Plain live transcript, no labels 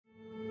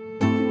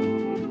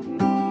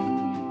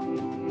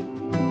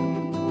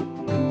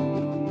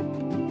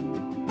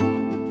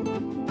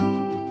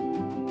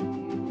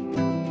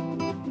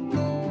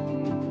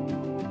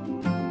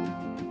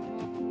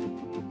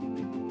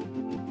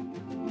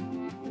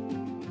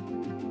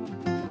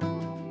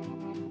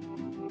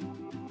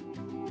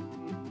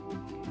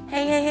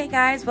Hey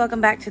guys,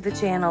 welcome back to the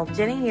channel.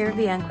 Jenny here,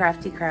 the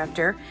Uncrafty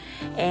Crafter,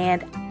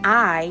 and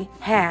I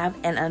have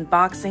an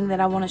unboxing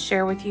that I want to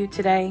share with you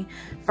today.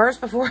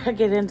 First, before I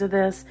get into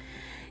this,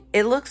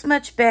 it looks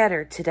much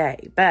better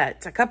today,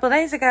 but a couple of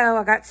days ago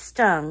I got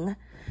stung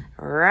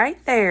right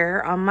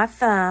there on my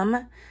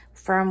thumb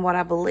from what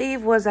I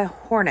believe was a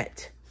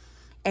hornet,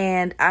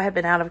 and I have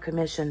been out of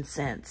commission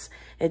since.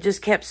 It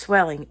just kept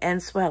swelling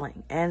and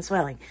swelling and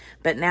swelling,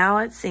 but now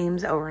it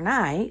seems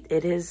overnight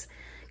it has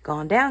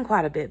gone down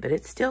quite a bit, but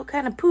it's still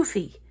kind of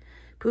poofy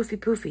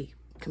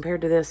compared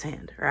to this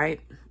hand,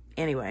 right?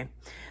 Anyway,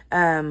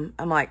 I'm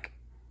like,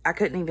 I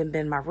couldn't even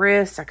bend my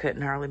wrist. I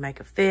couldn't hardly make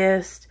a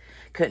fist.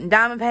 Couldn't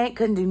diamond paint.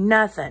 Couldn't do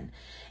nothing.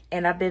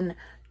 And I've been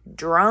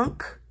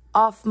drunk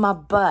off my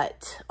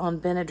butt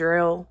on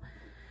Benadryl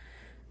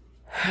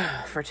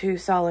for 2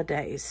 solid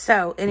days.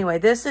 So anyway,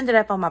 this ended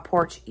up on my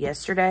porch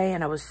yesterday,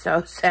 and I was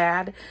so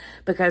sad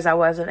because I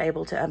wasn't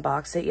able to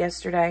unbox it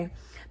yesterday,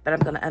 but I'm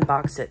going to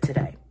unbox it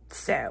today.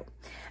 So,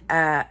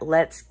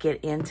 let's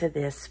get into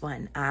this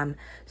one. I'm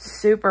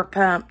super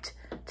pumped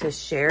to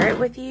share it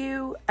with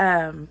you.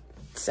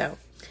 So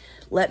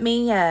let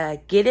me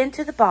get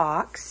into the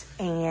box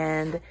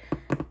and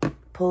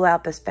pull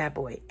out this bad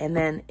boy. And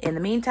then in the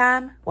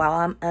meantime, while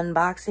I'm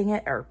unboxing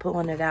it or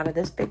pulling it out of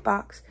this big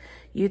box,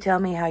 you tell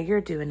me how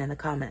you're doing in the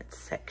comments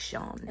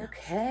section.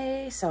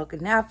 Okay, so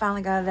now I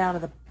finally got it out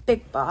of the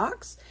big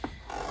box.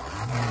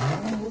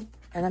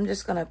 And I'm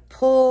just going to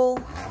pull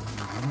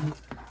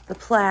the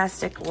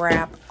plastic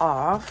wrap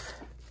off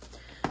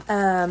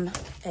and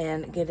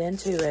get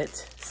into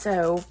it.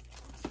 So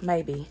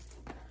maybe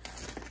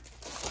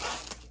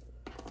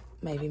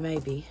I'll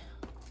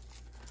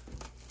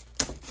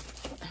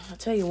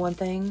tell you one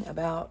thing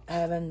about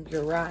having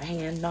your right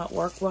hand not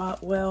work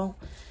well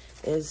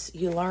is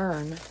you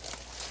learn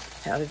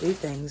how to do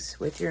things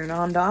with your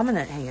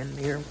non-dominant hand.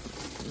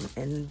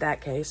 In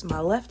that case, my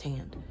left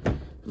hand.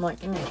 I'm like,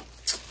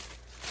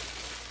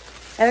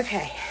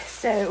 Okay,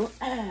 so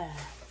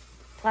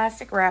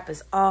plastic wrap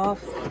is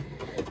off.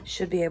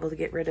 Should be able to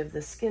get rid of the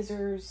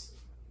skizzers.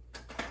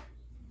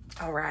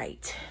 All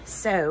right,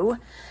 so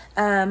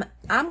once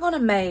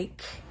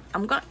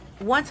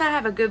I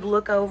have a good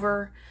look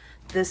over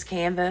this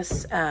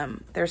canvas,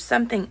 there's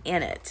something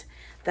in it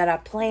that I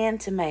plan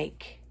to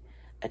make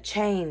a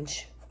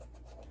change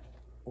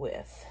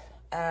with.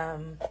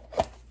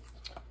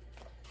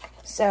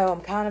 So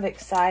I'm kind of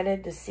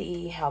excited to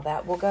see how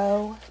that will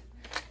go.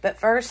 But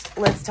first,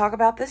 let's talk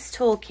about this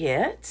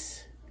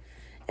toolkit.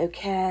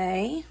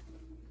 Okay.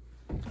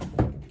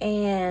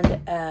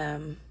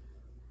 And,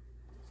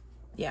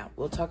 yeah,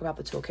 we'll talk about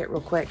the toolkit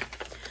real quick.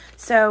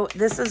 So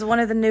this is one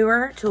of the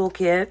newer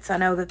toolkits. I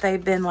know that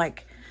they've been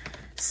like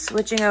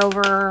switching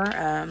over,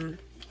 and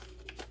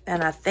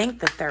I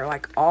think that they're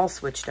like all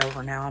switched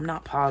over now. I'm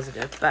not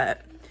positive,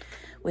 but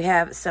we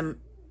have some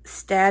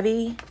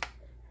stabby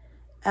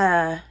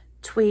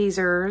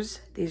tweezers.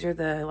 These are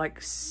the like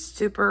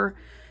super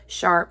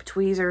sharp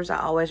tweezers. I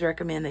always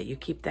recommend that you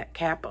keep that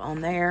cap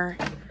on there.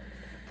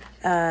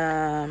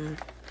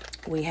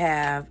 We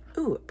have,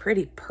 a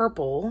pretty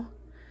purple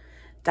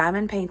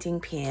diamond painting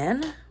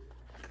pen.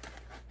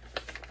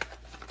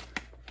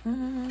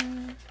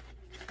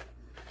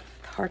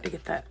 Hard to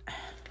get that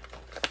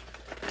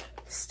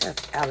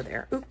stuff out of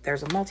there.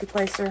 There's a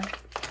multi-placer.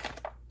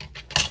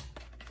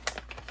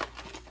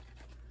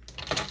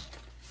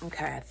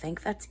 Okay, I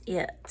think that's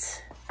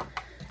it.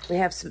 We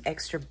have some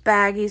extra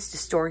baggies to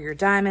store your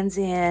diamonds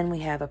in. We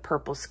have a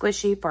purple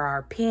squishy for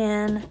our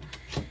pen.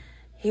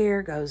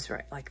 Here goes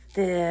right like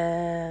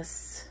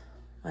this.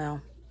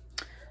 Well,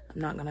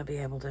 I'm not going to be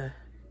able to,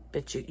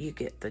 but you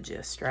get the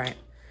gist, right?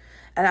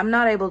 And I'm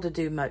not able to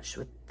do much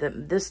with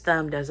them. This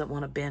thumb doesn't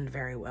want to bend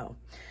very well.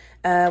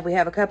 We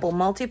have a couple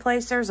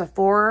multi-placers, a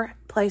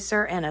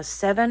 4-placer and a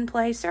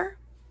 7-placer.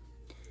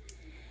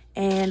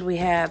 And we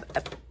have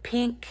a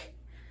pink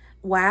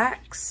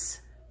wax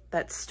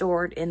that's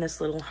stored in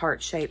this little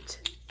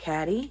heart-shaped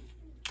caddy.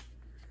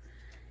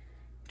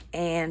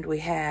 And we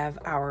have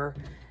our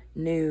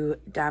new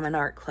Diamond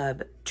Art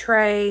Club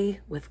tray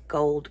with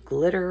gold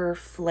glitter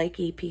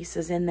flaky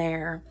pieces in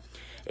there.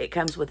 It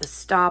comes with a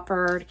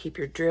stopper to keep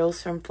your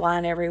drills from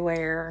flying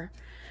everywhere.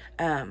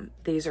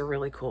 These are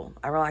really cool.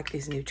 I like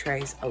these new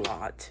trays a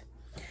lot.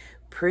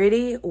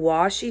 Pretty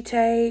washi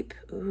tape.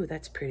 Ooh,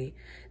 that's pretty.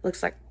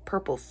 Looks like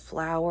purple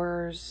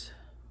flowers.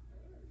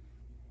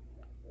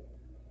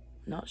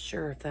 Not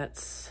sure if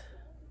that's...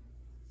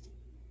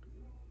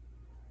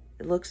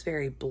 It looks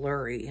very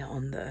blurry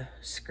on the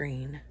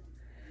screen.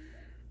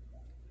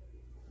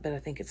 But I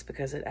think it's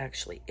because it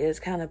actually is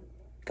kind of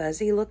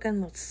fuzzy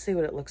looking. Let's see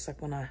what it looks like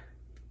when I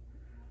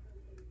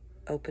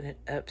open it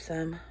up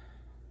some.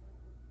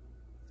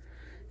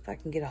 If I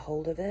can get a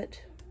hold of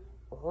it.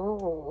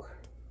 Oh.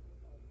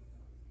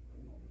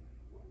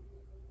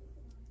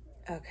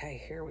 Okay,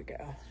 here we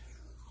go.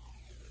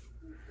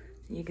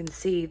 You can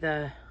see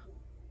the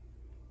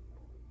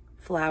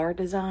flower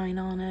design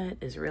on it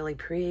is really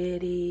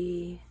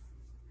pretty.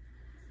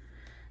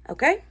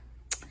 Okay.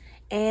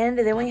 And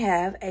then we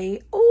have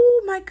a,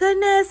 oh my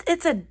goodness,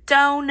 it's a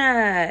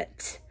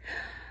donut.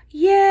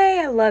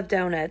 Yay, I love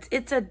donuts.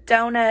 It's a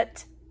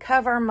donut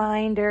cover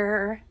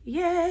minder.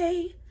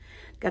 Yay.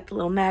 Got the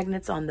little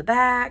magnets on the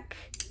back.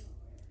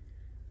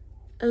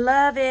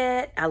 Love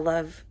it. I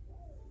love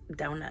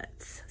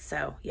donuts.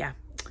 So yeah,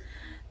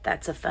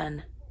 that's a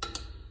fun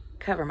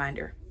cover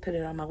minder. Put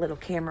it on my little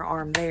camera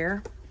arm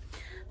there.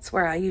 That's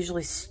where I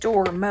usually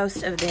store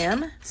most of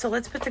them. So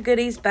let's put the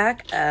goodies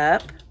back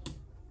up.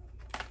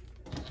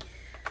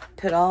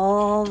 Put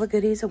all the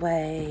goodies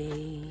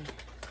away.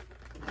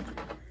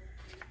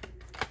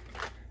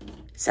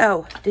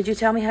 So, did you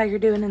tell me how you're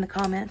doing in the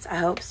comments? I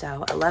hope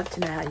so. I love to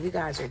know how you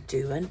guys are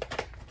doing.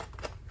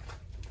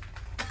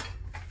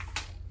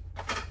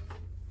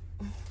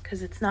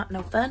 Because it's not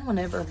no fun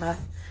whenever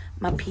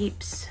my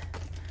peeps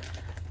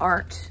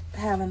aren't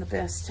having the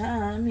best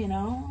time, you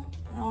know.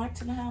 I like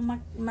to know how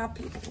my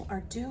people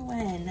are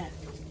doing.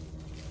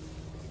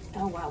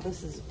 Oh, wow,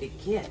 this is a big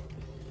kit.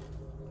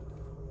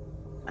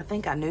 I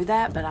think I knew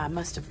that, but I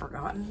must have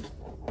forgotten.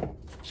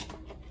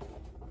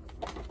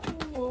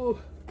 Oh.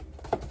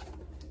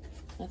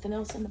 Nothing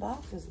else in the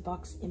box. Is the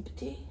box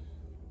empty?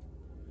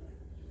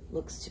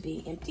 Looks to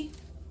be empty.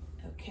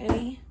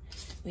 Okay.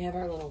 We have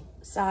our little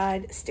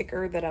side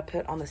sticker that I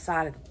put on the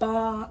side of the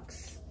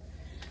box.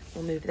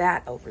 We'll move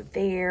that over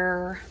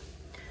there.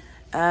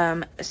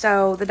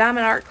 So the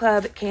Diamond Art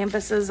Club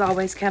canvases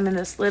always come in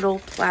this little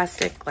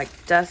plastic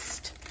like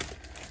dust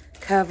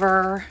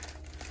cover.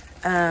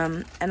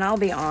 And I'll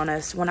be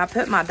honest, when I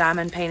put my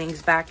diamond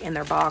paintings back in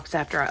their box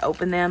after I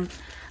open them,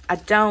 I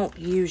don't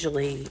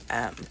usually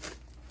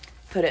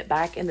put it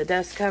back in the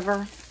dust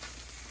cover.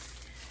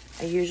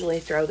 I usually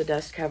throw the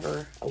dust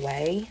cover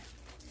away.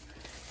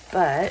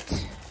 But,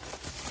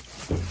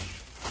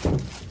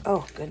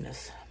 oh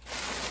goodness.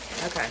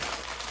 Okay.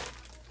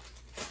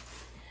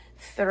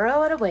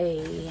 Throw it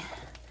away.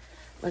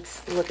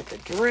 Let's look at the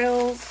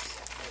drills.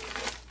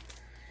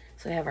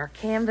 So we have our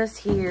canvas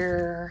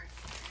here.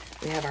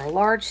 We have our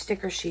large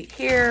sticker sheet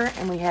here.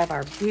 And we have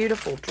our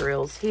beautiful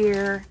drills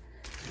here.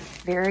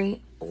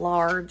 Very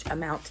large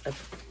amount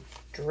of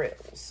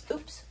drills.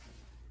 Oops.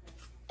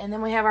 And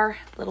then we have our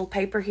little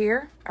paper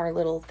here. Our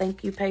little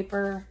thank you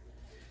paper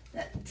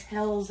that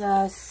tells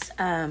us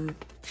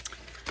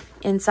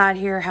inside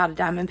here how to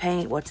diamond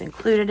paint, what's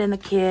included in the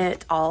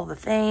kit, all the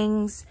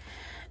things.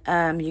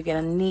 You get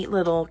a neat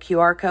little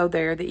QR code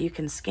there that you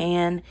can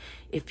scan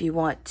if you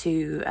want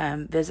to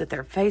visit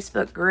their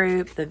Facebook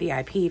group, the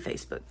VIP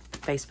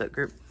Facebook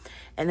group.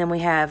 And then we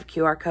have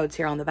QR codes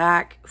here on the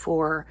back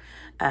for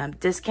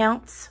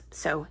discounts.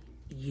 So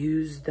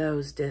use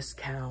those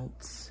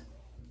discounts.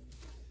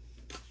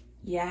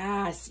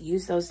 Yes,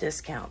 use those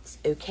discounts.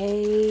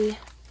 Okay.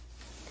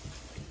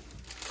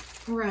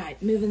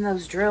 Right, moving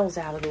those drills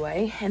out of the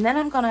way. And then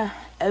I'm going to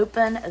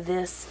open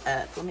this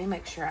up. Let me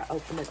make sure I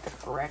open it the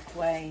correct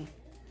way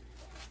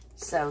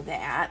so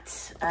that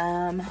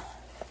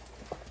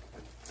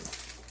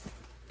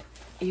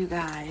you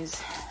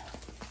guys,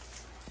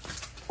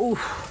 ooh,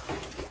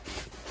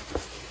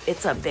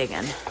 it's a big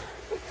one.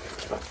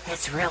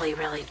 It's really,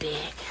 really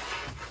big.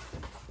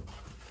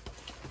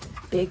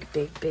 Big,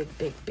 big, big,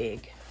 big,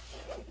 big.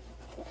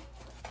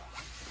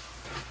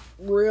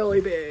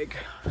 Really big.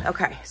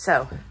 Okay,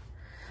 so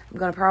I'm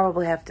going to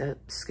probably have to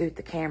scoot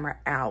the camera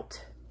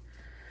out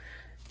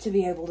to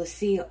be able to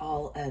see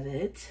all of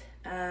it.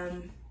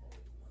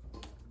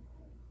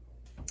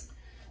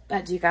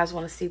 But do you guys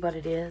want to see what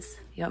it is?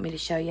 You want me to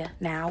show you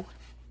now?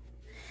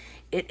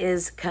 It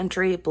is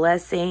Country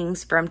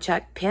Blessings from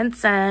Chuck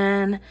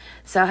Pinson.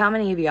 So how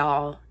many of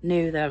y'all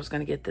knew that I was going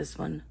to get this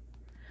one?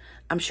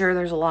 I'm sure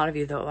there's a lot of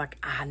you that were like,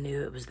 I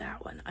knew it was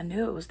that one. I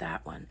knew it was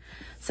that one.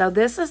 So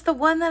this is the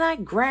one that I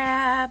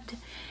grabbed.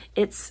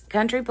 It's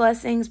Country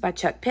Blessings by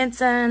Chuck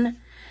Pinson.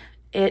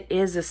 It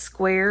is a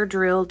square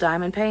drill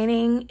diamond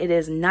painting. It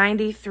is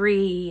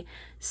 93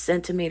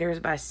 centimeters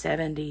by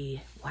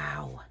 70.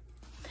 Wow.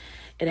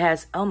 It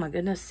has, oh my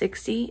goodness,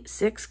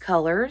 66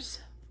 colors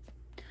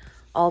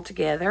all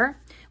together.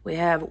 We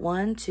have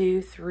 1,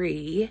 2,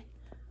 3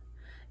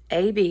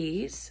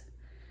 ABs.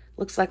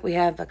 Looks like we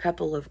have a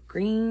couple of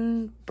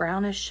green,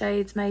 brownish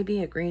shades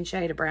maybe, a green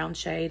shade, a brown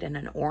shade, and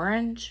an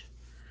orange.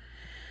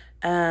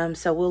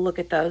 So we'll look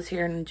at those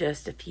here in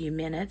just a few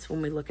minutes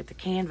when we look at the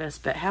canvas.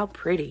 But how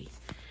pretty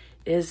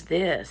is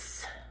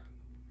this?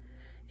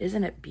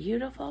 Isn't it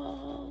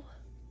beautiful?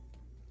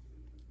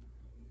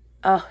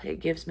 Oh, it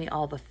gives me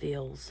all the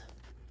feels.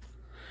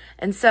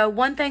 And so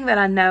one thing that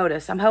I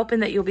noticed, I'm hoping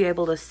that you'll be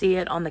able to see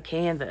it on the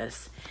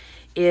canvas,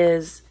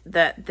 is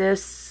that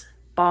this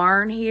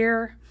barn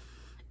here,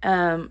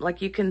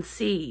 like you can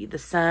see the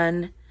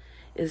sun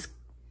is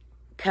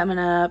coming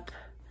up,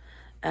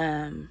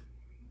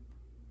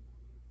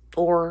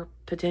 or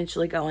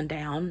potentially going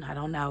down. I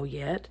don't know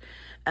yet.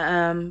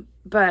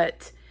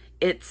 But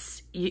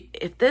it's,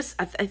 if this,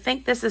 I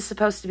think this is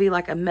supposed to be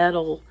like a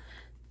metal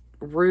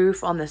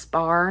roof on this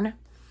barn.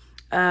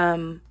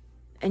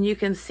 And you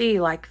can see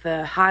like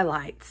the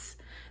highlights,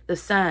 the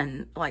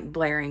sun like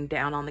blaring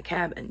down on the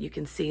cabin. You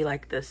can see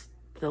like this,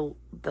 the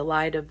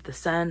light of the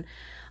sun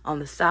on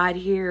the side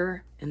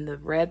here in the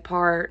red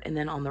part, and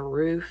then on the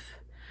roof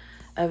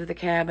of the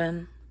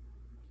cabin,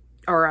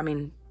 or I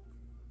mean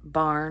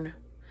barn.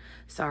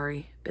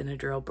 Sorry,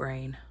 Benadryl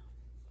brain.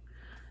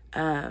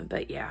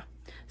 But yeah,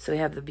 so we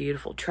have the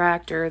beautiful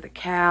tractor, the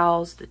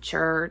cows, the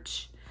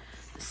church,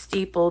 the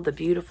steeple, the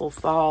beautiful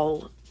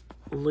fall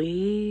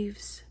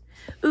leaves.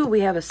 Ooh, we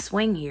have a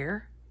swing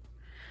here,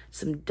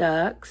 some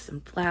ducks,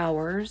 some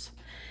flowers.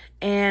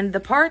 And the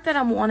part that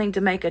I'm wanting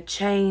to make a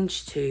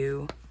change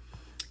to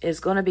is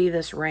going to be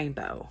this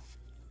rainbow.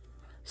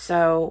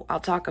 So I'll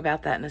talk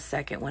about that in a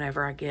second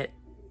whenever I get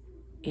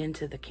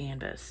into the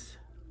canvas.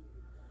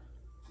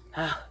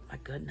 Oh, my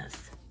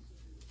goodness.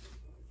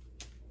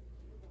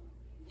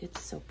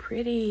 It's so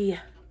pretty.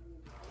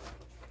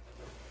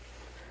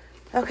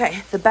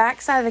 Okay, the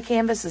back side of the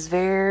canvas is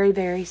very,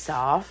 very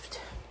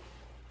soft.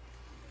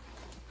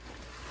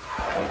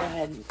 Go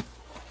ahead.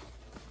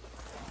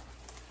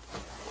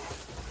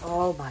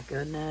 Oh my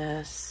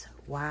goodness.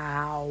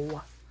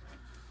 Wow.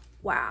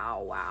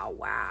 Wow, wow,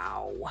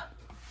 wow.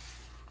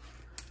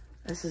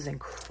 This is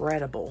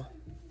incredible.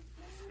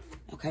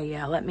 Okay,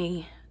 yeah, let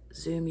me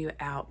zoom you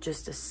out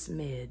just a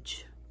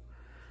smidge.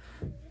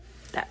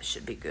 That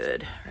should be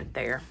good right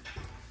there.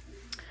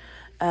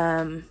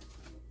 I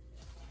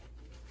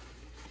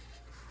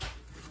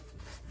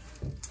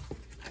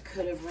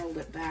could have rolled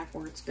it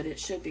backwards, but it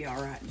should be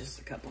all right in just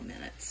a couple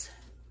minutes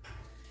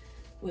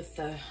with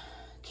the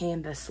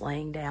canvas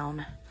laying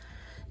down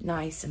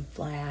nice and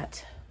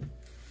flat.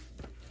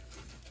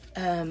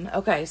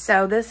 Okay,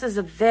 so this is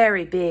a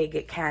very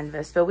big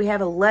canvas, but we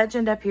have a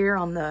legend up here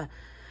on the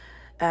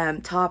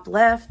top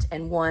left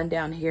and one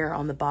down here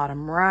on the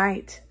bottom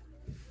right.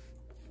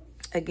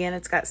 Again,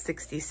 it's got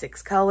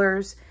 66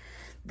 colors.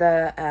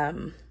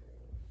 The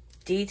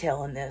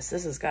detail in this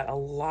has got a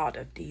lot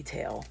of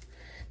detail.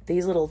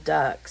 These little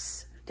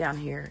ducks down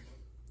here,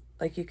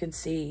 like you can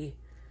see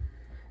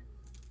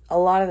a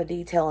lot of the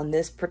detail in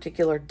this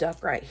particular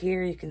duck right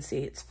here. You can see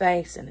its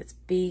face and its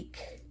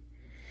beak.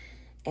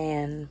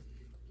 And,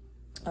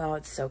 oh,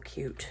 it's so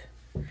cute.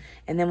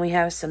 And then we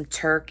have some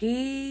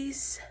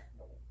turkeys.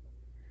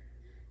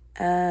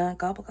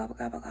 Gobble, gobble,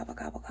 gobble, gobble,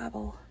 gobble,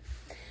 gobble.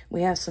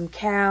 We have some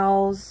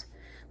cows.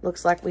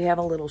 Looks like we have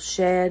a little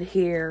shed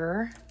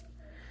here.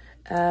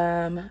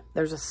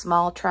 There's a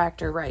small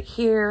tractor right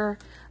here,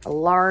 a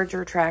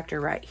larger tractor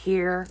right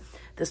here.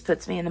 This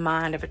puts me in the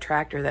mind of a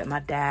tractor that my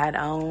dad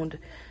owned.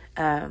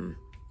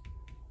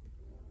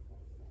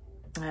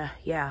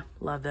 Yeah,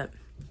 love it.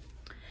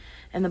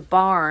 And the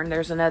barn,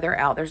 there's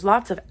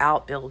lots of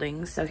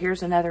outbuildings. So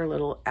here's another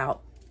little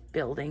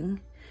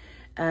outbuilding.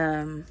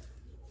 There's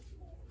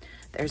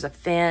a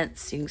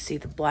fence. You can see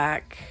the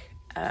black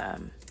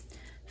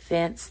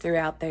fence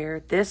throughout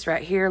there. This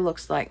right here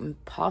looks like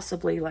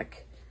possibly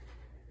like,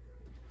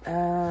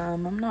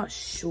 I'm not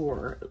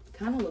sure. It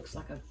kind of looks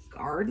like a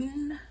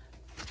garden,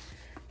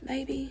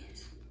 maybe.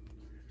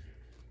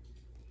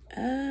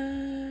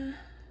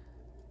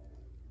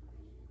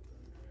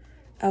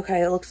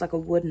 Okay, it looks like a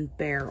wooden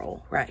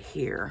barrel right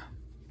here.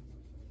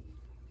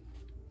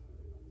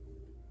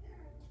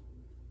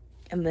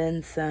 And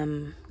then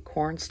some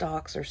corn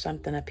stalks or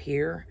something up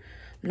here.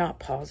 I'm not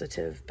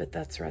positive, but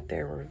that's right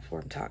there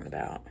what I'm talking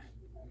about.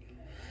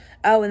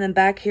 Oh, and then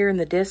back here in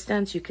the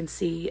distance, you can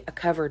see a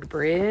covered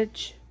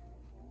bridge.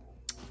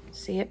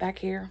 See it back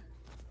here?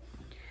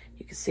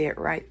 You can see it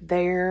right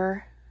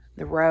there.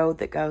 The road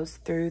that goes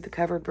through the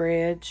covered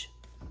bridge.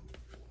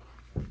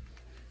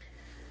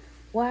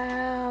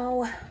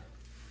 Wow.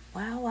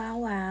 Wow, wow,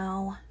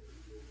 wow.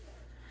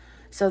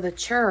 So the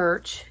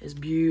church is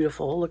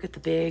beautiful. Look at the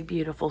big,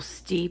 beautiful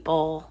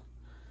steeple.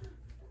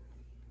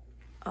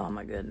 Oh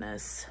my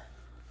goodness.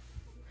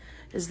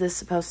 Is this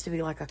supposed to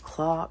be like a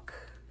clock?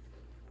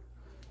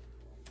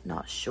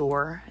 Not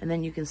sure. And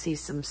then you can see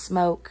some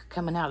smoke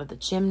coming out of the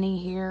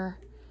chimney here.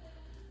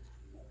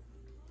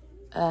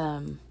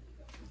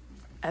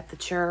 At the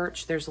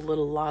church, there's a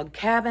little log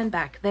cabin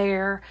back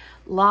there.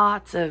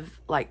 Lots of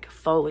like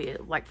foliage,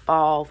 like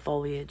fall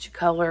foliage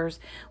colors.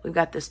 We've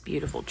got this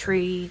beautiful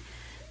tree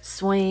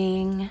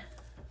swing,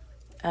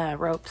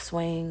 rope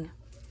swing.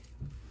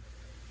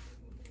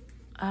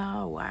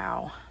 Oh,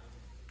 wow.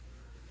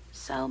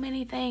 So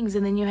many things.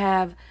 And then you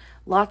have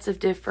lots of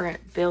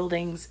different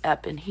buildings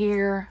up in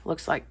here.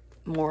 Looks like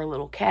more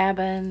little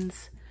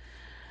cabins.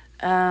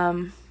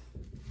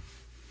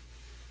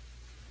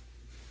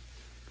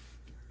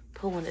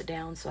 Pulling it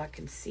down so I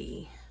can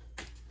see,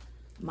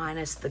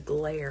 minus the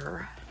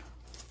glare.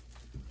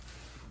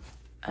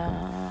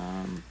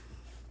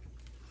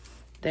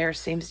 There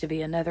seems to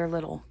be another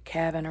little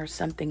cabin or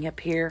something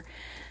up here,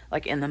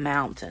 like in the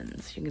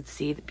mountains. You can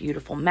see the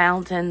beautiful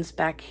mountains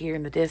back here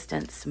in the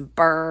distance, some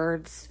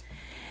birds.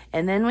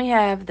 And then we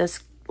have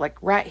this, like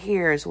right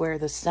here is where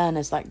the sun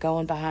is like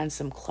going behind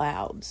some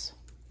clouds.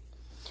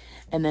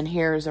 And then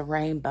here's a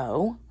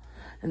rainbow.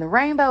 And the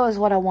rainbow is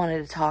what I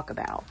wanted to talk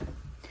about.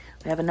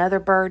 We have another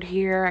bird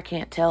here. I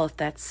can't tell if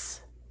that's,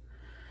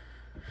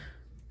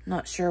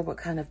 not sure what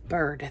kind of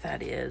bird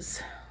that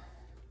is.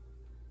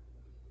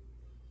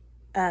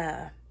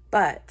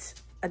 But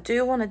I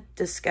do want to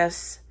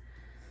discuss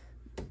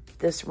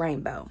this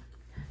rainbow.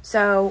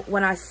 So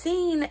when I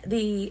seen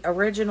the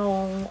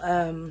original,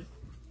 I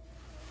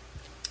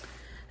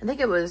think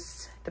it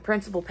was the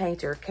principal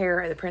painter,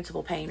 Kara, the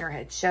principal painter,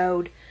 had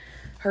showed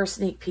her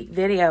sneak peek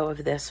video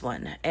of this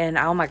one. And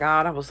oh my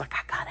God, I was like, I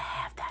gotta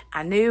have that.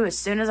 I knew as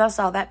soon as I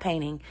saw that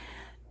painting,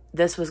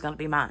 this was gonna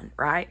be mine,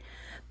 right?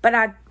 But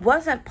I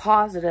wasn't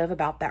positive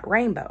about that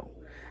rainbow.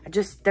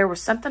 There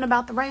was something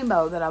about the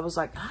rainbow that I was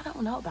like, I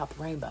don't know about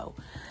the rainbow.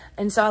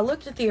 And so I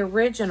looked at the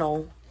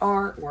original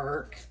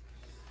artwork,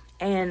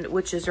 and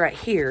which is right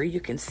here.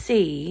 You can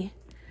see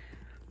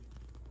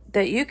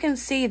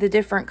the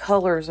different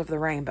colors of the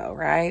rainbow,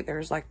 right?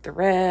 There's like the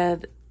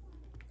red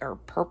or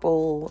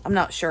purple. I'm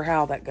not sure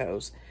how that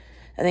goes.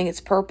 I think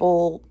it's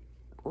purple,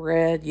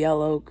 red,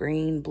 yellow,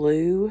 green,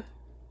 blue.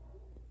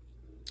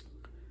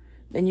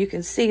 And you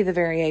can see the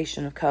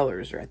variation of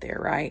colors right there,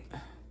 right?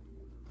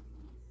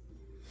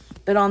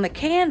 But on the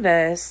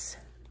canvas,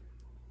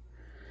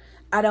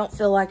 I don't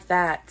feel like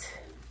that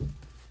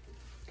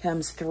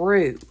comes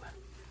through.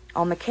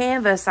 On the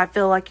canvas, I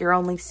feel like you're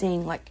only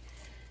seeing like,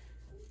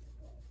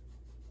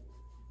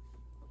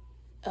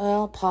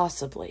 well,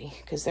 possibly,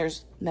 because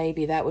there's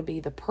maybe that would be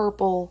the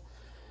purple,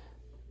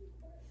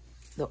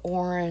 the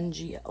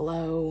orange,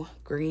 yellow,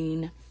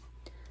 green,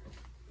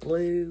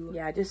 blue.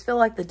 Yeah, I just feel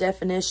like the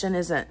definition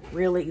isn't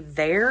really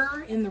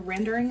there in the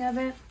rendering of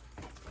it.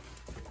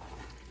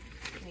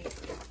 Let me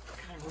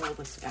kind of roll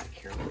this back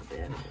here a little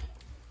bit.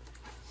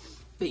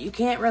 But you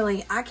can't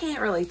really, I can't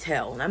really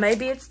tell. Now,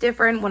 maybe it's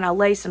different when I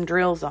lay some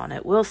drills on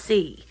it. We'll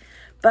see.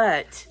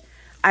 But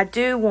I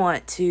do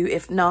want to,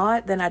 if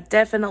not, then I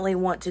definitely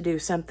want to do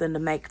something to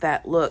make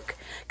that look.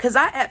 Because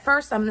at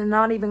first, I'm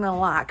not even going to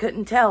lie, I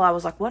couldn't tell. I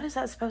was like, what is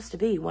that supposed to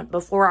be?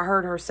 Before I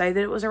heard her say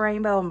that it was a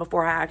rainbow, and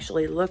before I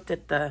actually looked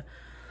at the,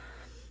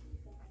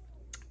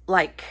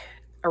 like,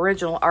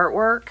 original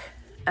artwork.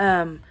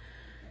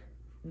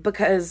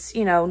 Because,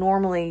 you know,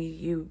 normally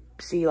you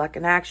see like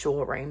an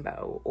actual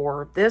rainbow,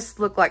 or this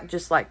looked like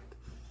just like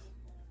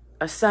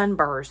a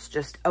sunburst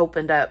just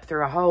opened up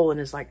through a hole and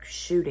is like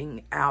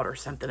shooting out or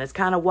something. It's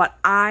kind of what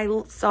I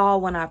saw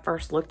when I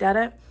first looked at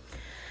it.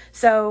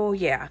 So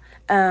yeah,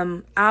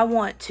 I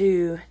want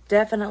to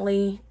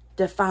definitely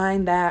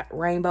define that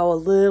rainbow a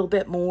little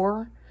bit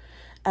more.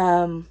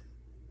 And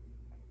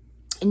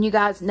you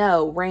guys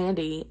know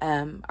Randy,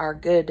 our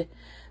good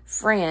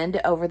friend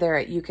over there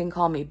at You Can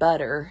Call Me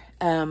Butter,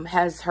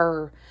 has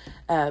her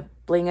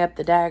Bling Up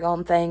the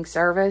Daggone Thing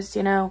service,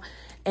 you know,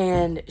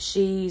 and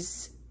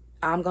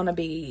I'm going to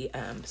be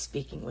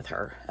speaking with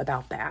her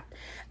about that.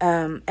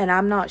 And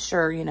I'm not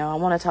sure, you know, I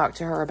want to talk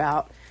to her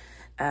about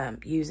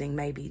using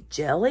maybe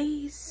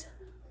jellies.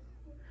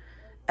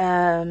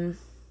 Yeah,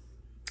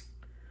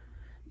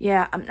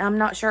 I'm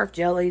not sure if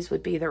jellies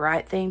would be the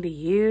right thing to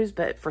use,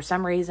 but for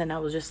some reason I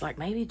was just like,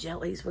 maybe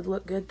jellies would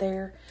look good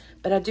there.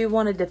 But I do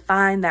want to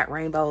define that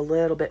rainbow a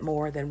little bit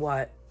more than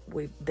what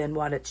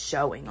it's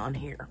showing on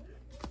here.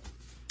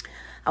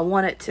 I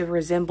want it to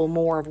resemble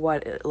more of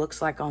what it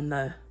looks like on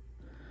the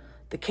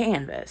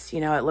canvas.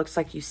 You know, it looks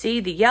like you see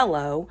the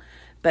yellow,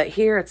 but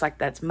here it's like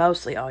that's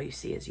mostly all you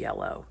see is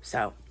yellow.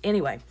 So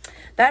anyway,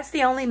 that's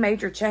the only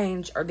major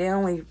change, or the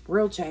only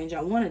real change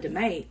I wanted to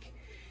make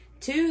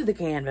to the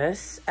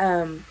canvas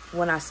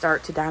when I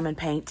start to diamond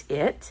paint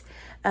it.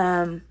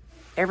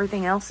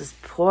 Everything else is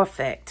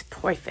perfect.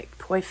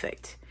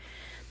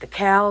 The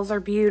cows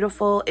are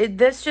beautiful.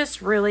 This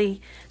just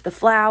really, the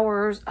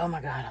flowers, oh my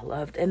God, I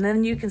loved it. And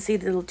then you can see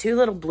the two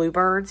little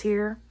bluebirds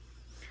here.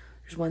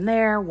 There's one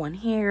there, one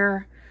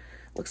here.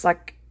 Looks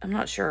like, I'm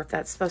not sure if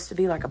that's supposed to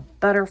be like a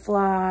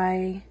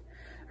butterfly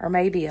or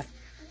maybe I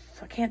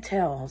can't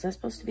tell. Is that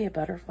supposed to be a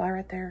butterfly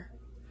right there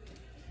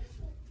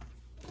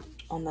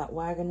on that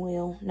wagon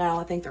wheel? No,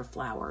 I think they're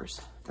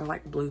flowers. They're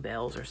like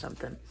bluebells or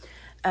something.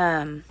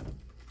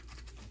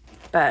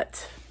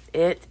 But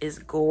it is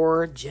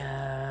gorgeous.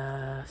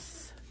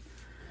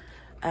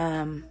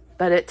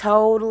 But it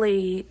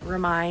totally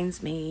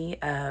reminds me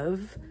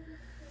of,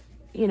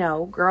 you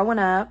know, growing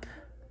up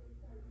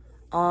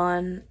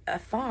on a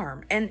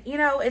farm. And, you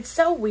know, it's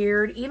so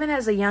weird. Even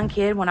as a young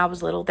kid, when I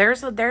was little,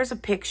 there's a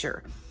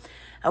picture,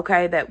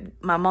 okay, that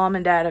my mom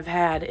and dad have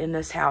had in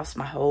this house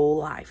my whole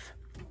life.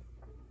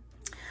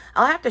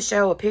 I'll have to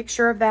show a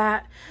picture of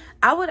that.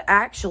 I would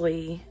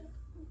actually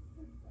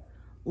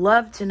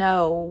love to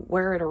know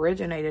where it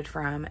originated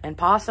from, and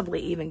possibly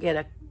even get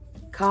a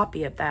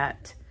copy of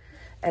that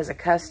as a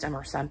custom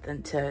or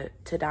something to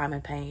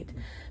diamond paint,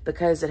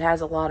 because it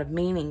has a lot of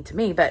meaning to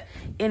me. But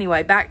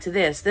anyway, back to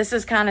this. This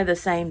is kind of the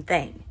same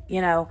thing,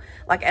 you know,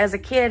 like as a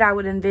kid, I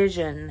would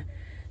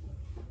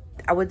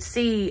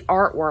see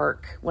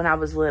artwork when I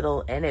was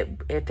little, and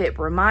if it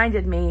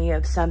reminded me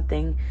of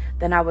something,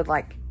 then I would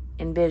like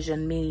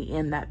envision me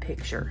in that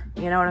picture.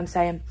 You know what I'm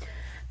saying?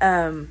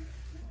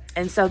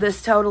 And so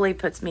this totally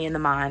puts me in the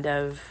mind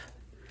of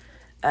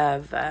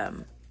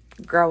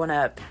growing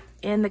up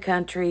in the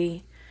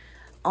country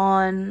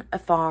on a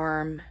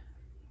farm,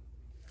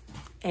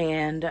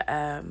 and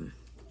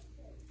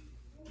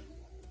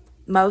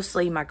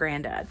mostly my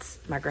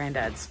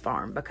granddad's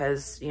farm,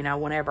 because, you know,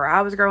 whenever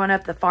I was growing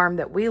up, the farm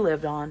that we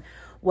lived on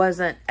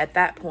wasn't at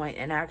that point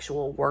an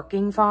actual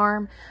working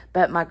farm,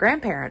 but my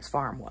grandparents'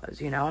 farm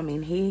was, you know. I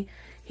mean, he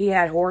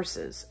had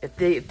horses. If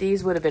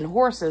these would have been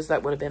horses,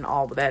 that would have been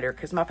all the better,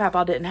 because my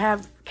papa didn't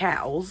have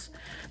cows,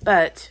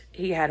 but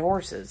he had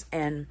horses.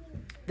 And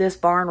this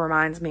barn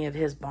reminds me of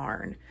his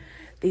barn.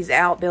 These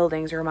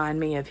outbuildings remind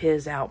me of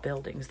his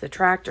outbuildings. The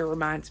tractor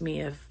reminds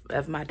me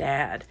of my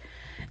dad.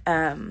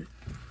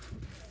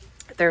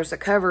 There's a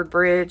covered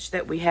bridge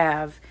that we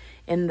have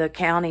in the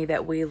county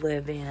that we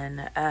live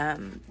in.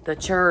 The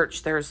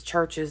church, there's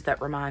churches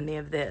that remind me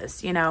of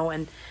this, you know.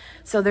 And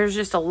so there's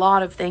just a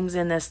lot of things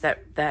in this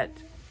that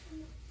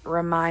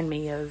remind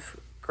me of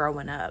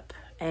growing up.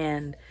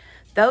 And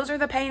those are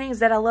the paintings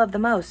that I love the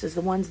most, is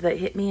the ones that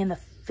hit me in the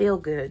feel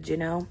good, you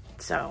know.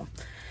 So,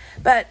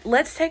 but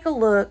let's take a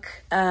look.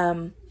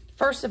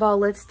 First of all,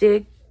 let's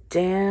dig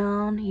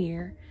down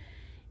here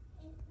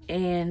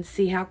and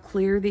see how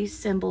clear these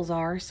symbols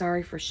are.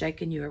 Sorry for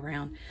shaking you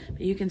around,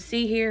 but you can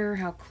see here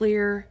how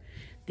clear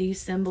these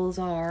symbols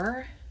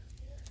are.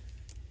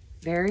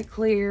 Very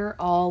clear,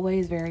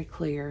 always very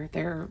clear.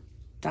 Their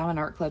Diamond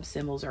Art Club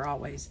symbols are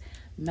always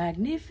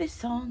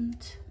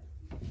magnificent,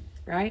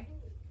 right?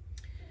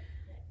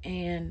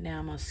 And now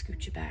I'm gonna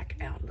scoot you back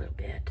out a little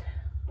bit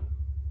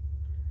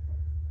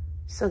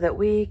so that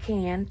we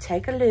can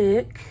take a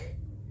look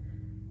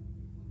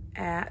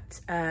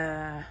at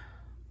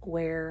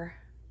where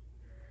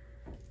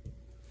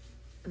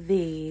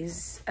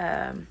these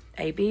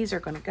ABs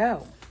are going to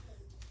go.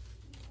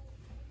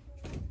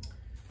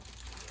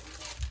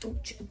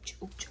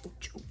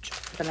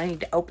 But I need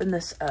to open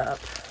this up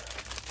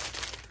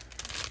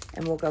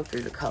and we'll go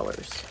through the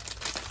colors.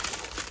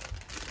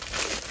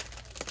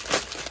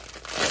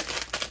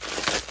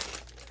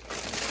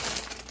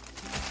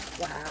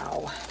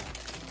 Wow.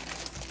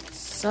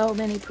 So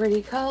many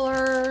pretty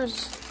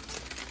colors.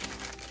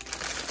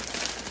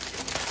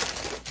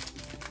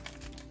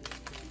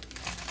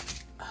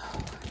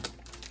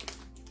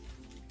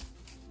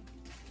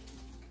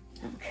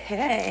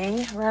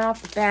 Okay, right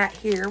off the bat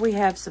here, we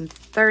have some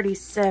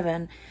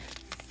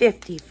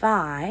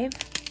 3755,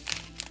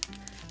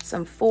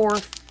 some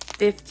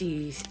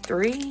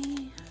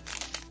 453,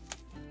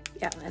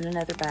 yeah, and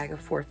another bag of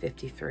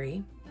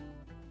 453.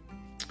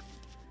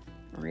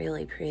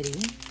 Really pretty.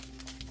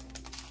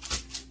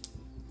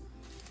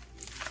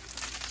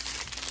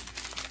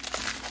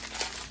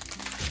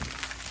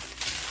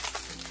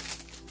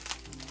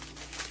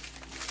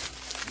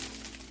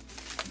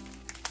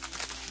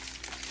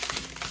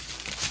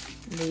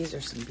 These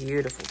are some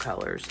beautiful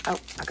colors. Oh,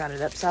 I got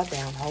it upside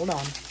down. Hold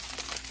on.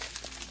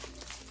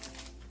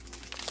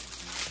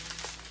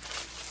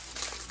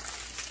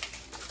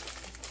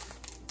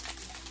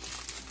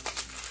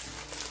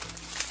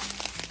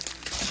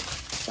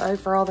 Sorry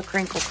for all the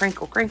crinkle,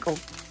 crinkle, crinkle.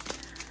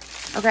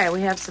 Okay, we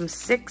have some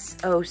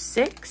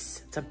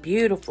 606. It's a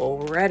beautiful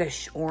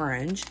reddish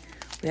orange.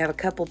 We have a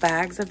couple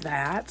bags of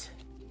that.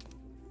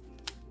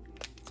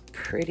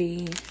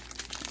 Pretty.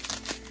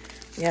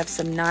 We have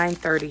some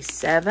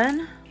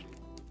 937,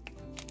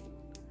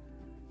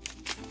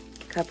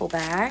 couple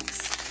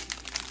bags.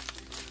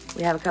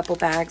 We have a couple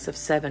bags of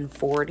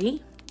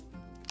 740,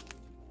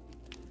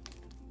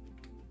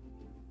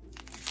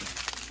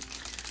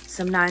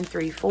 some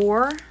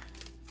 934,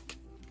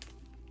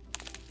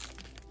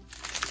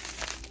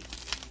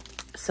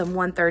 some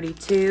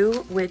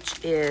 132, which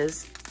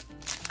is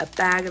a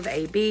bag of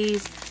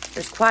ABs.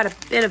 There's quite a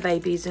bit of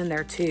ABs in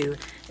there too.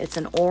 It's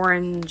an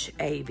orange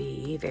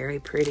AB, very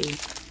pretty.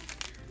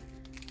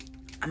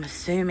 I'm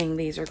assuming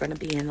these are going to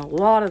be in a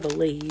lot of the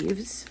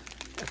leaves.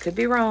 I could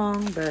be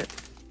wrong, but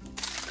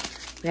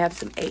we have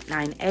some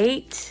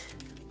 898,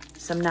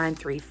 some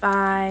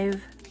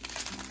 935,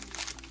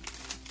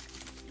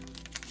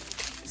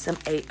 some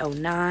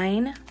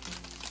 809,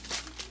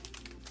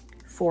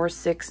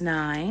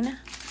 469. Let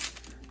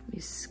me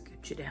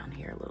scoot you down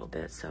here a little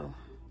bit so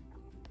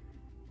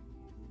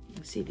you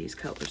can see these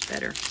colors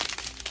better.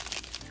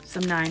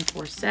 Some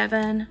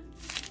 947,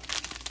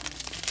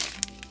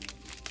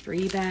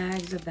 3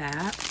 bags of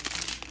that.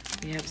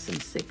 We have some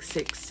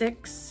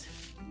 666,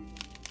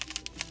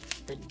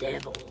 the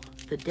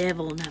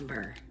devil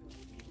number,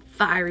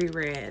 fiery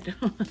red.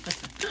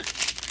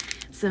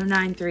 Some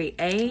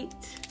 938,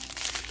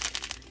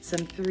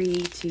 some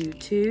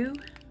 322,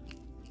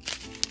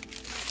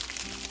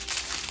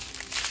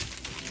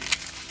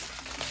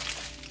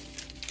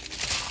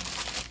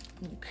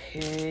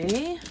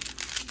 okay.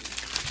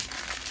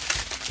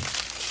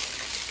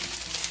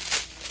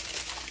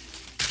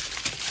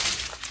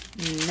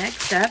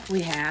 Next up,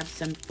 we have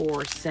some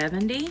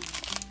 470.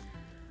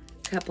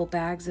 Couple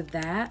bags of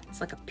that.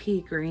 It's like a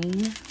pea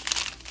green.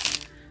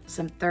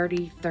 Some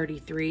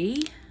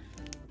 3033.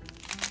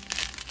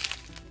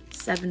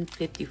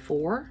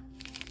 754.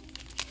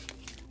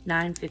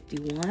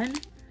 951.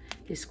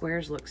 These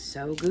squares look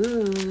so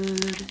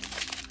good.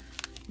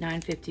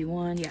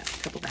 951. Yeah,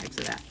 a couple bags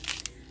of that.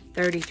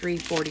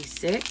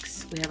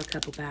 3346. We have a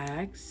couple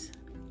bags.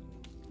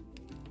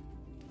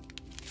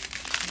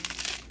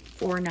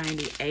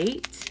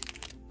 $4.98.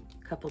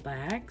 Couple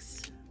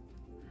bags.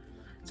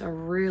 It's a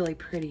really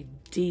pretty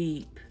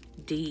deep,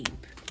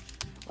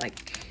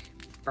 like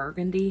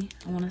burgundy,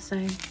 I want to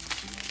say.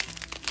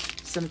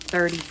 Some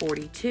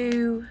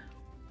 3042,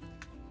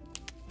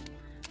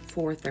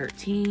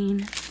 $4.13,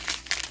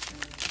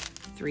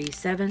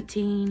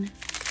 $3.17,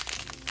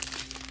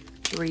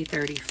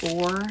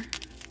 $3.34,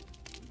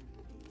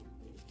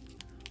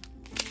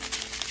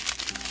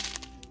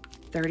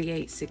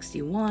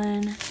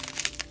 $38.61,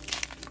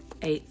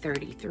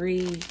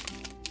 $8.33,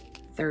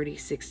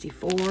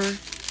 $30.64,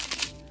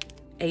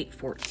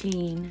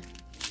 $8.14,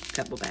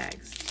 couple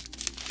bags.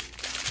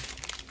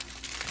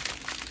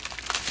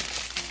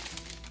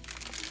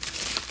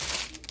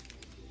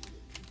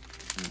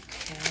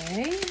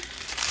 Okay.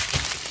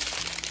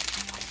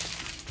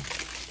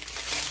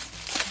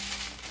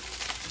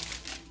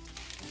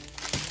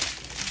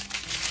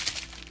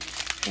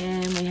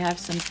 And we have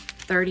some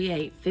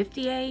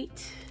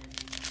 38.58,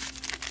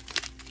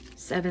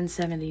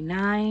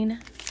 7.79,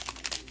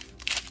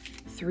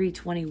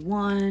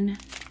 3.21,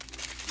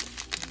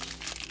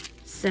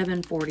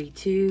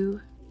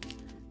 7.42,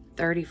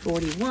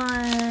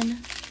 30.41,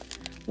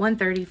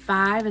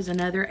 135 is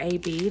another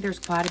AB. There's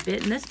quite a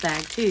bit in this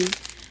bag too,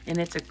 and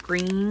it's a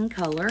green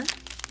color.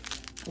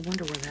 I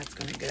wonder where that's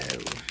gonna go.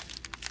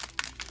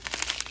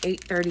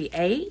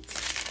 8.38,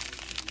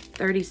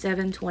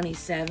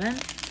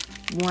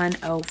 37.27,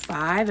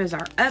 105 is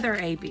our other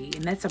AB,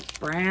 and that's a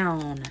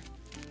brown.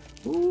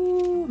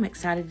 Ooh, I'm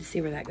excited to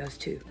see where that goes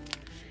too.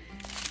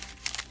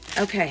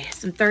 Okay,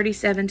 some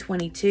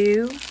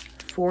 37.22,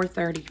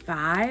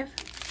 4.35,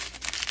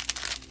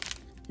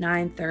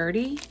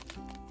 9.30,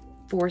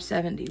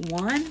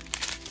 4.71,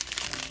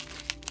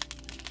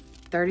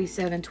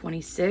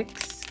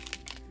 37.26,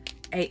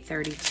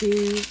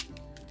 8.32,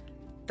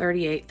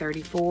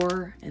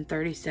 38.34, and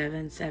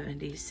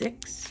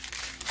 37.76.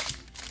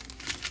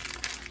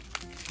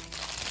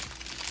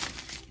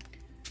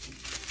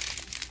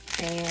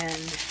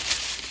 And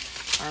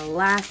our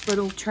last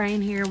little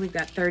train here, we've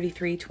got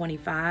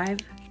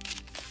 33.25,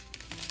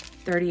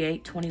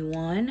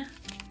 38.21,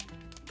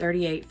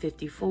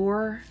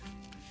 38.54,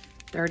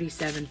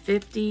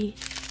 37.50,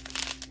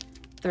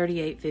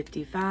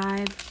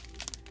 38.55,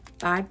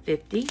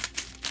 5.50,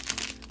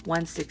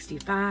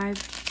 165,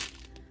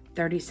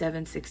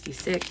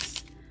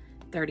 37.66,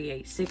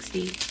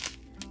 38.60,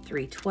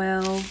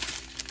 3.12,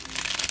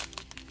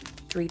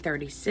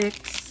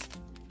 3.36,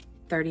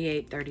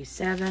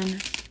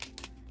 38.37,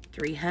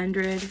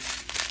 300,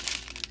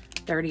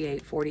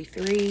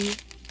 38.43,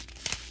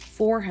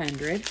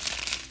 400,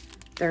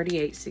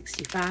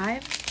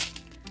 38.65,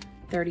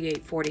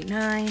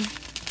 38.49,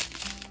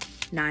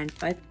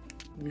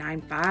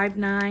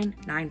 959,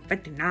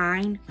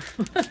 959,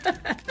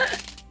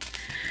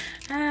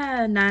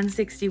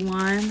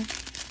 961,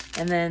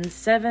 and then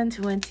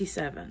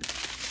 727.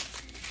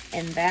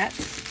 And that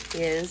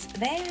is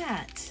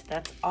that.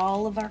 That's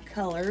all of our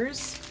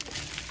colors.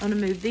 I'm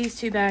gonna move these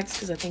two bags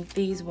because I think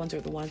these ones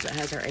are the ones that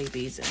has our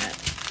ABs in it.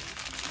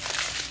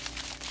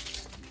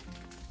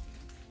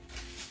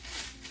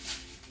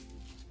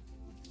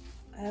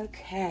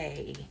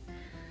 Okay,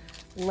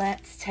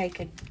 let's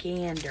take a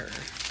gander.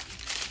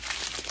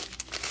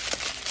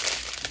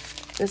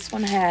 This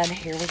one had,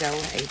 here we go,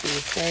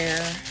 ABs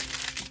there.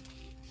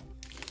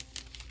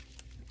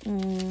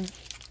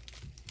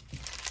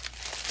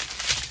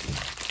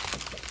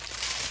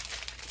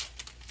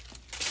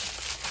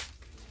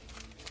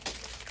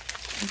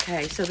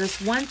 Okay, so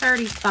this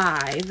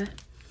 135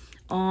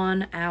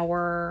 on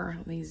our,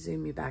 let me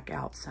zoom you back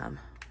out some.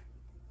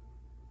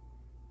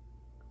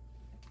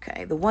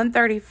 Okay, the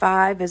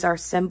 135 is our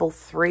symbol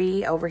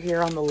 3 over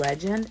here on the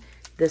legend,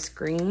 this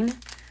green.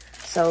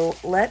 So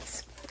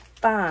let's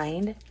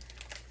find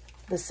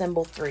the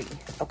symbol 3.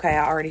 Okay,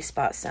 I already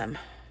spot some.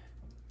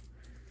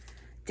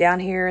 Down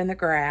here in the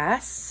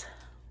grass.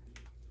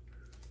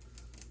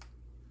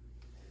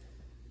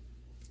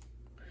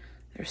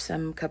 There's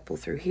some couple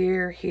through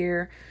here,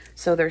 here.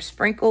 So they're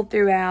sprinkled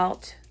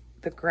throughout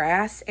the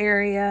grass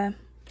area.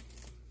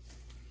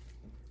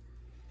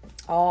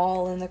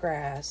 All in the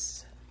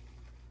grass.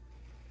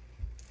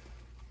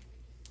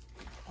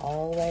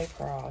 All the way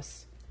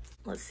across.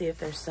 Let's see if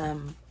there's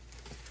some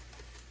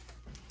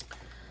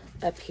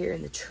up here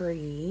in the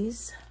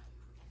trees.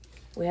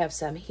 We have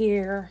some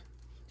here.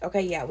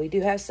 Okay, yeah, we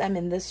do have some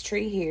in this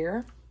tree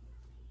here.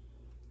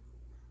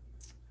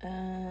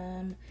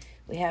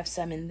 We have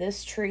some in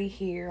this tree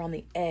here on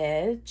the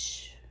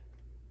edge.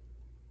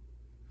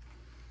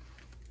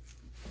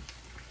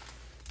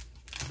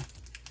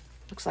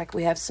 Looks like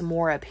we have some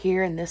more up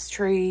here in this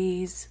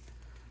trees.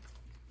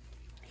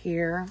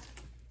 Here,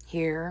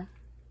 here.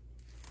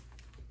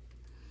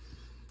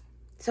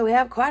 So we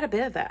have quite a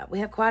bit of that. We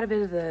have quite a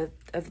bit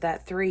of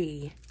that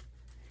 3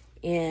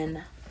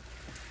 in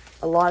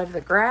a lot of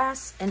the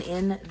grass and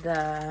in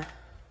the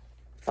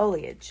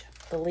foliage,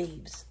 the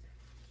leaves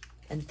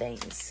and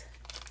things.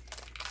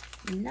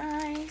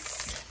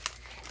 Nice.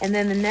 And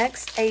then the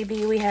next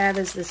AB we have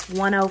is this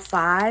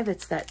 105.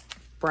 It's that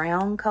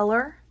brown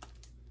color.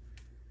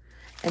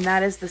 And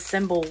that is the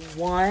symbol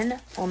 1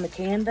 on the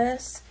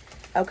canvas.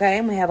 Okay,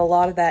 and we have a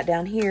lot of that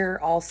down here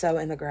also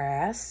in the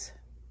grass.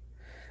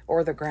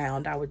 Or the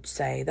ground, I would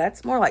say.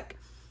 That's more like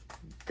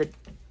the...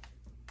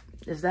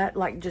 Is that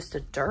like just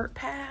a dirt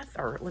path?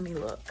 Or let me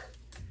look.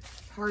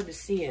 Hard to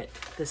see it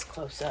this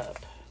close up.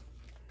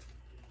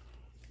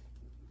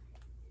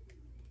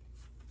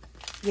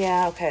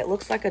 Yeah, okay, it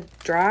looks like a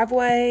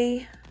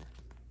driveway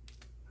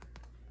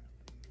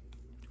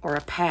or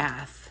a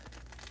path.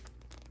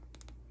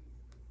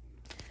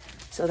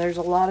 So there's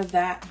a lot of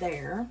that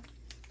there.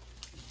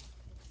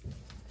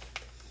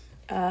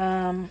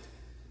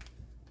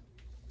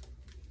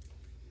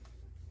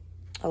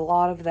 A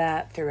lot of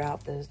that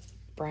throughout the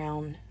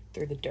brown,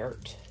 through the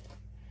dirt.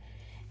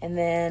 And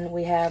then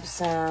we have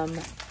some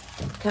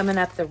coming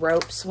up the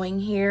rope swing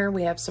here.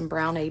 We have some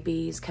brown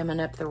ABs coming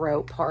up the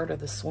rope part of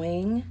the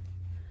swing.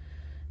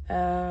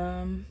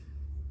 And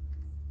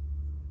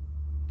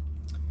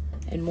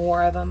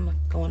more of them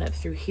going up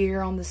through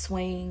here on the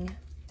swing.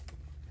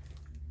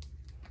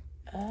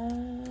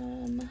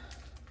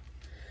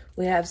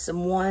 We have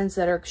some ones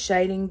that are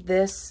shading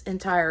this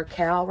entire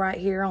cow right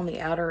here on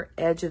the outer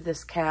edge of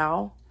this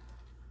cow.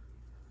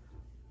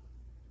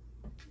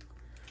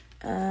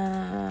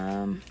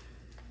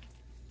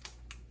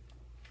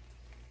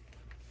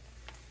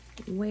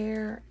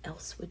 Where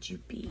else would you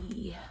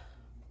be?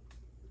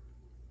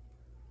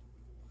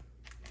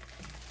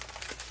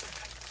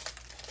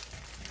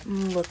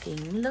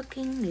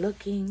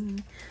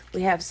 Looking.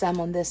 We have some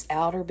on this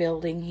outer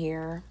building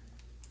here.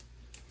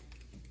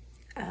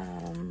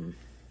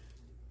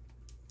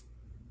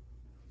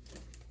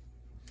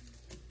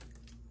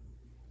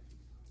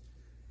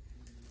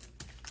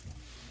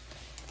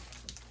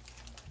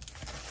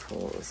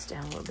 Pull this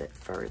down a little bit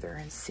further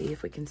and see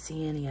if we can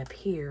see any up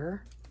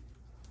here.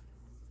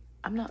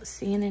 I'm not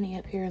seeing any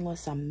up here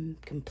unless I'm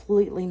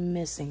completely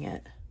missing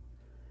it.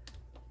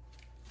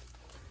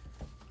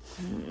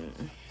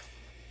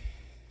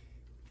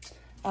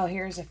 Oh,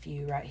 here's a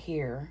few right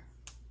here.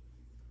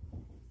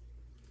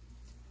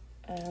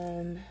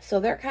 So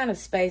they're kind of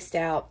spaced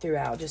out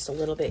throughout, just a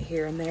little bit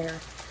here and there.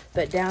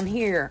 But down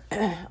here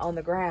on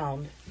the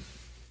ground,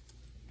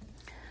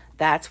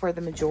 that's where the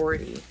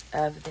majority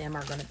of them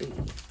are going to be,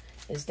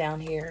 is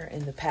down here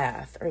in the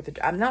path. Or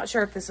I'm not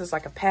sure if this is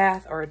like a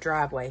path or a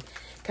driveway.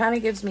 Kind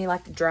of gives me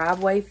like the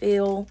driveway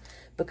feel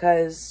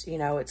because, you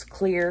know, it's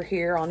clear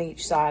here on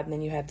each side and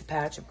then you have the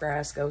patch of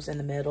grass goes in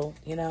the middle,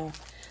 you know.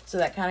 So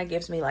that kind of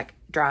gives me like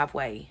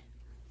driveway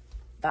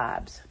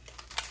vibes.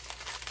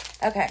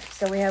 Okay,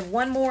 so we have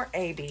one more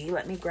AB.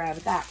 Let me grab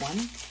that one.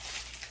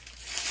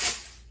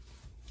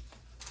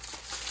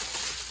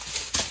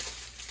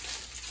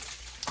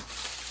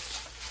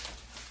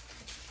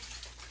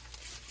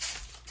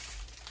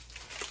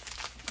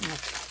 I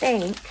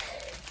think,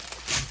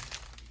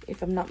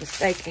 if I'm not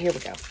mistaken, here we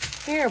go.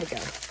 Here we go.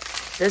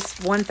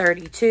 This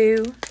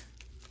 132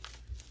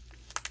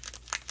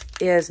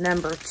 is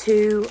number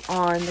 2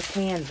 on the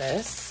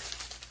canvas.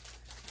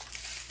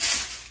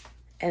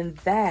 And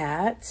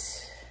that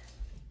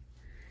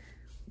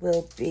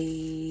will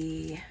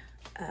be,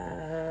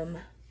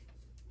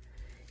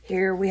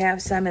 here we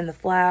have some in the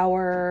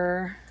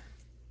flower.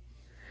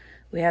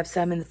 We have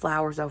some in the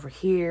flowers over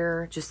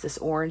here, just this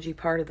orangey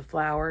part of the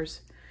flowers.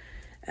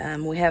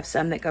 We have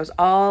some that goes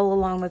all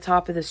along the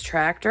top of this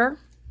tractor.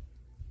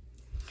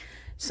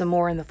 Some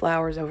more in the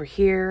flowers over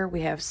here.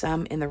 We have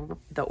some in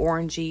the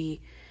orangey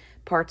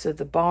parts of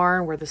the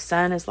barn where the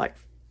sun is like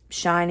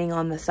shining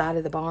on the side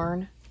of the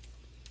barn.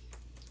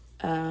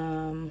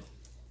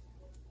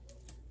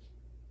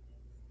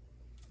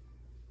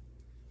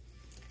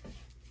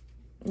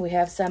 We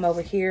have some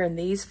over here in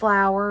these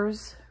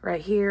flowers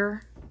right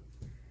here.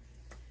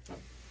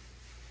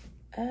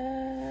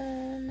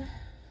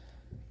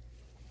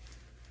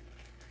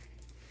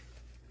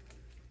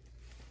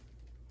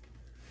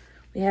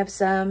 We have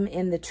some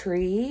in the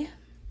tree.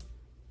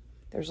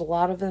 There's a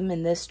lot of them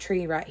in this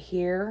tree right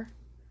here.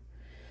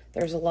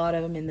 There's a lot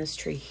of them in this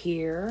tree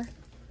here.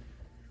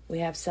 We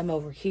have some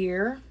over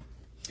here.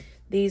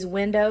 These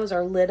windows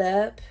are lit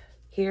up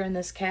here in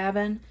this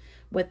cabin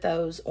with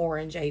those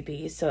orange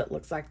ABs, so it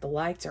looks like the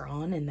lights are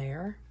on in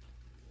there.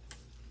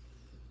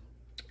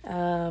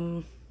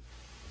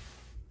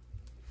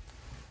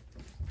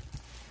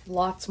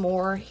 Lots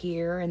more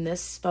here in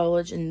this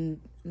foliage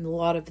and a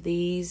lot of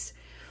these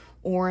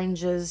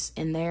oranges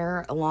in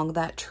there along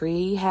that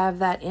tree have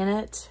that in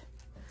it,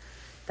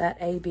 that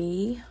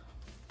AB.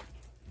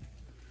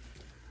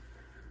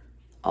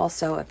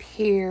 Also up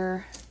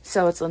here.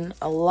 So it's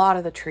a lot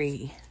of the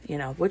tree, you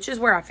know, which is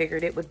where I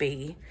figured it would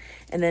be.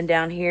 And then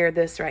down here,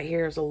 this right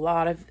here is a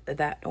lot of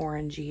that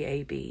orangey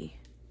AB.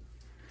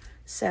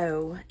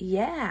 So,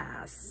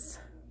 yes.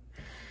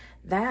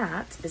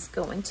 That is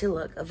going to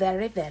look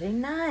very, very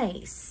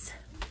nice.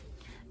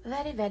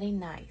 Very, very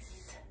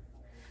nice.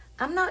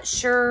 I'm not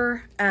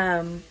sure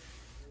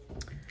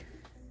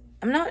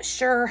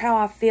how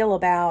I feel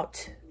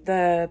about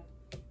the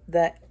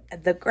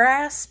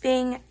grass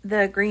being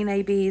the green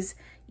ABs.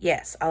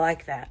 Yes, I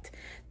like that.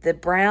 The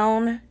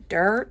brown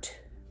dirt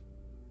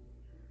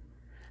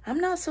I'm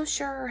not so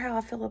sure how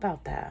I feel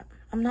about that.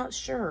 I'm not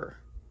sure.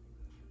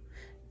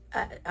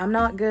 I'm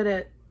not good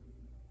at,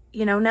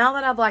 you know, now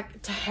that I've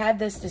like had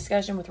this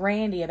discussion with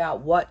Randy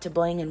about what to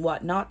bling and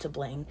what not to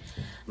bling,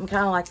 I'm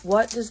kind of like,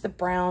 what's the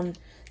brown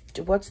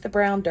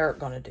dirt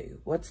going to do?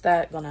 What's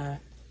that going to,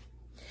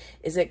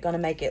 is it going to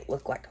make it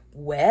look like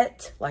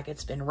wet? Like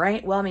it's been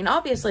rain? Well, I mean,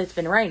 obviously it's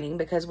been raining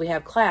because we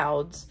have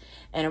clouds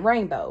and a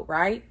rainbow,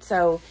 right?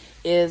 So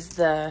is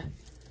the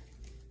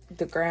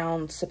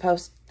ground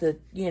supposed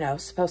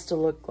to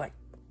look like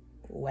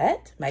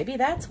wet? Maybe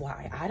that's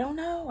why. I don't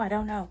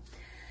know.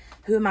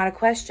 Who am I to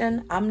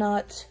question? I'm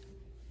not,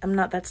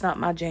 that's not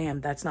my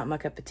jam. That's not my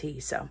cup of tea.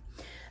 So,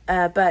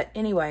 but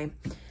anyway,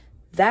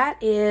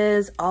 that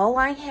is all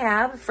I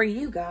have for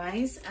you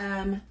guys.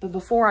 But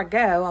before I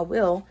go, I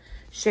will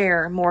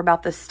share more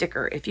about the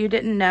sticker. If you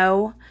didn't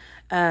know,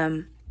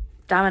 Diamond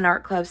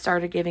Art Club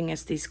started giving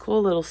us these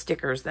cool little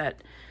stickers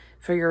that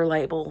for your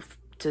label,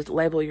 to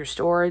label your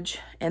storage,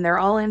 and they're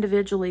all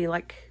individually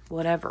like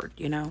whatever,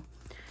 you know.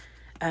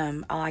 I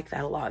like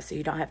that a lot, so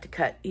you don't have to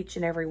cut each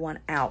and every one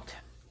out.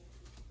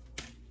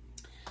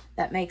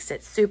 That makes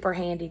it super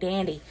handy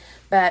dandy.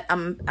 But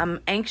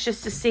I'm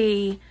anxious to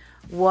see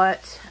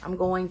what I'm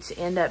going to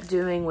end up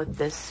doing with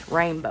this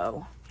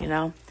rainbow, you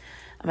know.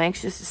 I'm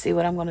anxious to see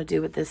what I'm going to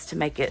do with this to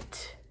make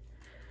it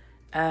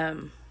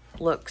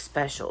look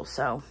special.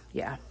 So,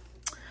 yeah.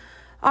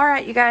 All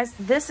right, you guys,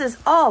 this is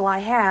all I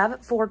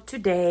have for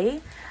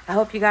today. I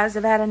hope you guys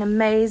have had an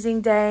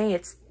amazing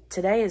day.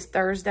 Today is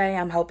Thursday.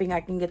 I'm hoping I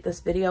can get this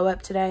video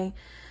up today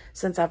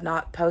since I've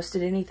not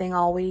posted anything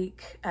all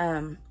week.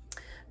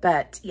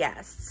 But,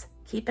 yes,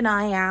 keep an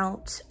eye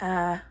out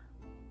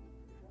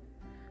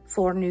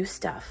for new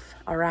stuff,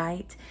 all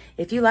right?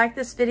 If you like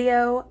this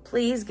video,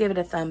 please give it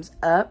a thumbs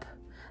up.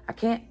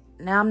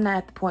 Now I'm not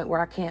at the point where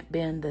I can't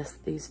bend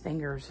these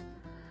fingers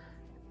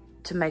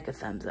to make a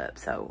thumbs up.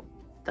 So,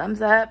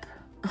 thumbs up.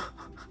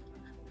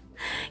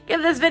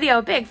 Give this video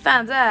a big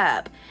thumbs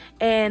up.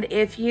 And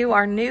if you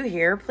are new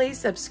here, please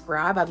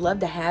subscribe. I'd love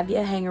to have you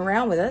hang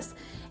around with us.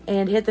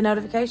 And hit the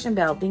notification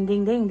bell, ding,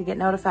 ding, ding, to get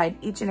notified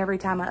each and every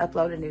time I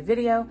upload a new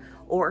video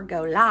or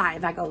go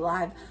live. I go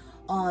live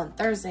on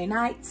Thursday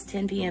nights,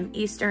 10 p.m.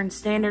 Eastern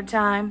Standard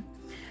Time.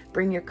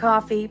 Bring your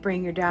coffee,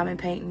 bring your diamond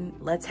painting.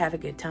 Let's have a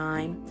good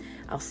time.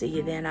 I'll see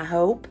you then, I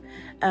hope.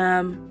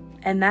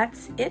 And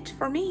that's it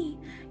for me.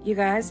 You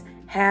guys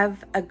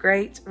have a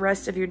great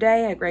rest of your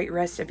day, a great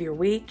rest of your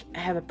week.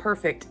 Have a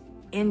perfect,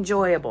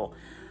 enjoyable,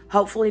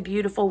 hopefully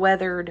beautiful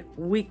weathered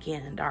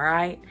weekend, all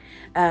right?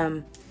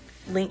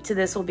 Link to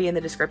this will be in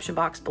the description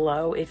box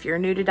below. If you're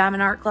new to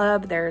Diamond Art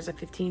Club, there's a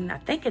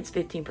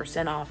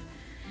 15% off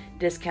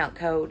discount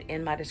code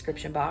in my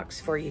description box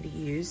for you to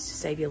use to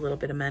save you a little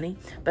bit of money.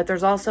 But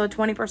there's also a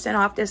 20%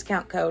 off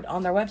discount code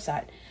on their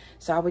website.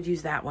 So I would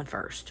use that one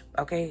first.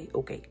 Okay.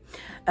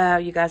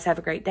 You guys have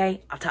a great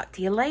day. I'll talk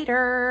to you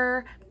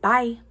later.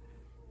 Bye.